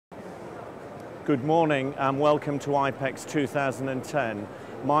Good morning and welcome to IPEX 2010.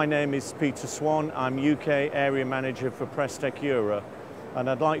 My name is Peter Swann. I'm UK Area Manager for Presstek Europe, and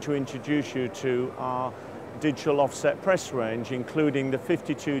I'd like to introduce you to our digital offset press range, including the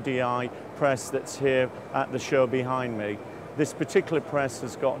 52DI press that's here at the show behind me. This particular press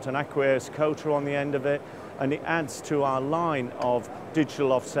has got an aqueous coater on the end of it, and it adds to our line of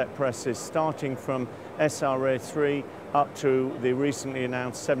digital offset presses starting from SRA3 up to the recently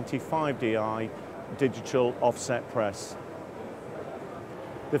announced 75DI digital offset press.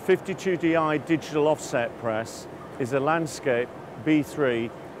 The 52DI digital offset press is a landscape B3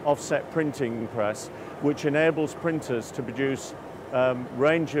 offset printing press which enables printers to produce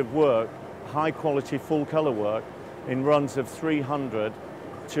range of work, high quality full color work in runs of 300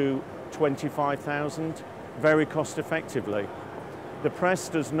 to 25,000 very cost effectively. The press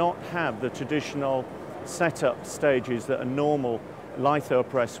does not have the traditional setup stages that a normal litho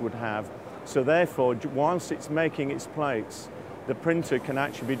press would have, so therefore whilst it's making its plates, the printer can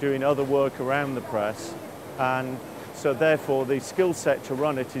actually be doing other work around the press, and so therefore the skill set to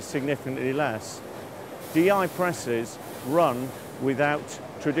run it is significantly less. DI presses run without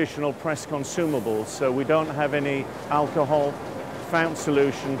traditional press consumables, so we don't have any alcohol, fount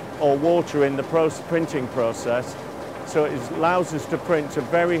solution or water in the printing process, so it allows us to print to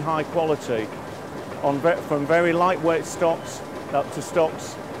very high quality from very lightweight stocks up to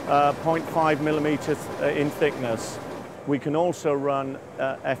stocks 0.5 millimeters in thickness. We can also run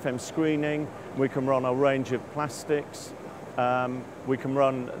FM screening, we can run a range of plastics, we can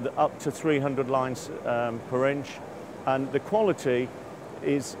run up to 300 lines per inch, and the quality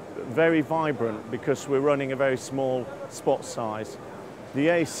is very vibrant because we're running a very small spot size. The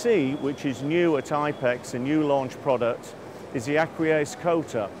AC, which is new at IPEX, a new launch product, is the aqueous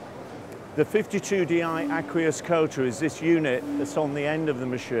coater. The 52DI aqueous coater is this unit that's on the end of the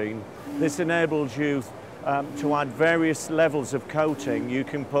machine. This enables you to add various levels of coating. You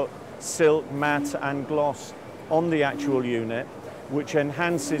can put silk, matte and gloss on the actual unit, which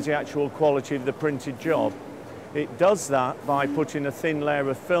enhances the actual quality of the printed job. It does that by putting a thin layer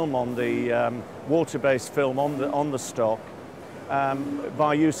of film on the water-based film on the stock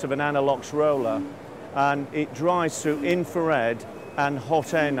by use of an analox roller, and it dries through infrared and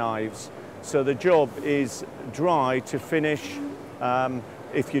hot air knives. So the job is dry to finish.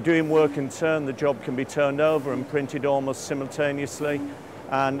 If you're doing work and turn, the job can be turned over and printed almost simultaneously,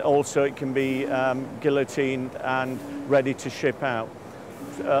 and also it can be guillotined and ready to ship out.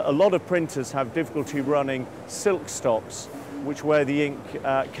 A lot of printers have difficulty running silk stocks, where the ink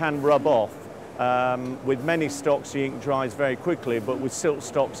can rub off. With many stocks the ink dries very quickly, but with silk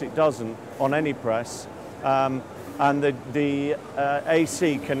stocks it doesn't on any press. And the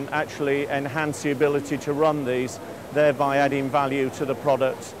AC can actually enhance the ability to run these, thereby adding value to the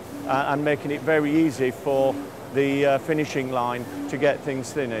product and making it very easy for the finishing line to get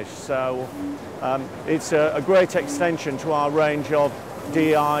things finished. So it's a great extension to our range of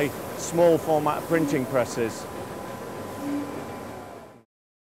DI small format printing presses.